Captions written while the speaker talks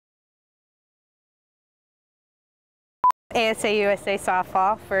ASA USA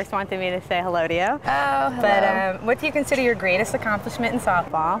softball first wanted me to say hello to you. Oh, hello. But what do you consider your greatest accomplishment in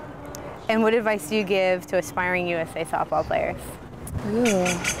softball? And what advice do you give to aspiring USA softball players? Ooh.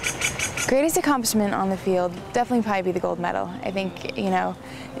 Greatest accomplishment on the field, definitely probably be the gold medal. I think,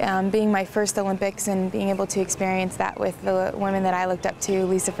 being my first Olympics and being able to experience that with the women that I looked up to,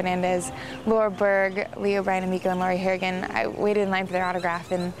 Lisa Fernandez, Laura Berg, Leo Bryan Amico, and Laurie Harrigan, I waited in line for their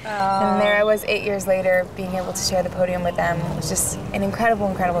autograph, and there I was 8 years later being able to share the podium with them. It was just an incredible,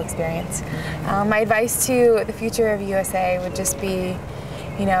 incredible experience. My advice to the future of USA would just be,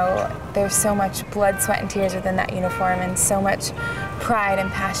 there's so much blood, sweat, and tears within that uniform, and so much pride and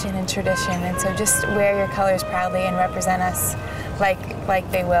passion and tradition, and so just wear your colors proudly and represent us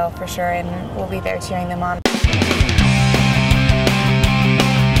like they will for sure, and we'll be there cheering them on.